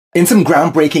In some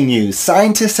groundbreaking news,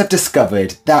 scientists have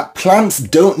discovered that plants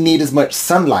don't need as much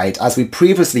sunlight as we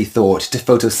previously thought to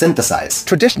photosynthesize.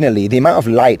 Traditionally, the amount of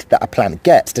light that a plant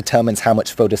gets determines how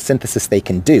much photosynthesis they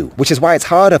can do, which is why it's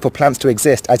harder for plants to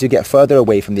exist as you get further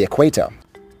away from the equator.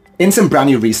 In some brand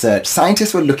new research,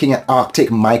 scientists were looking at Arctic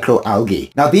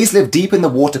microalgae. Now these live deep in the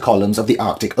water columns of the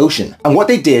Arctic Ocean. And what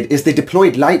they did is they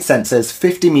deployed light sensors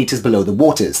 50 meters below the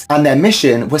waters. And their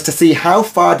mission was to see how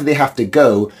far do they have to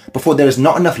go before there is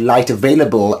not enough light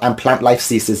available and plant life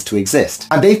ceases to exist.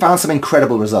 And they found some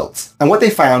incredible results. And what they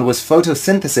found was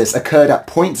photosynthesis occurred at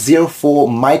 0.04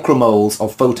 micromoles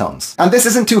of photons. And this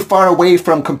isn't too far away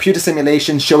from computer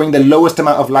simulations showing the lowest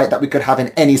amount of light that we could have in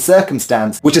any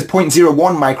circumstance, which is 0.01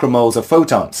 micromoles of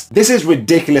photons. This is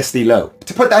ridiculously low.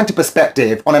 To put that into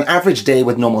perspective, on an average day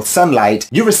with normal sunlight,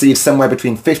 you receive somewhere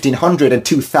between 1500 and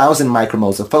 2000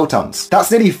 micromoles of photons.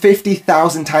 That's nearly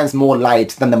 50,000 times more light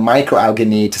than the microalgae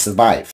need to survive.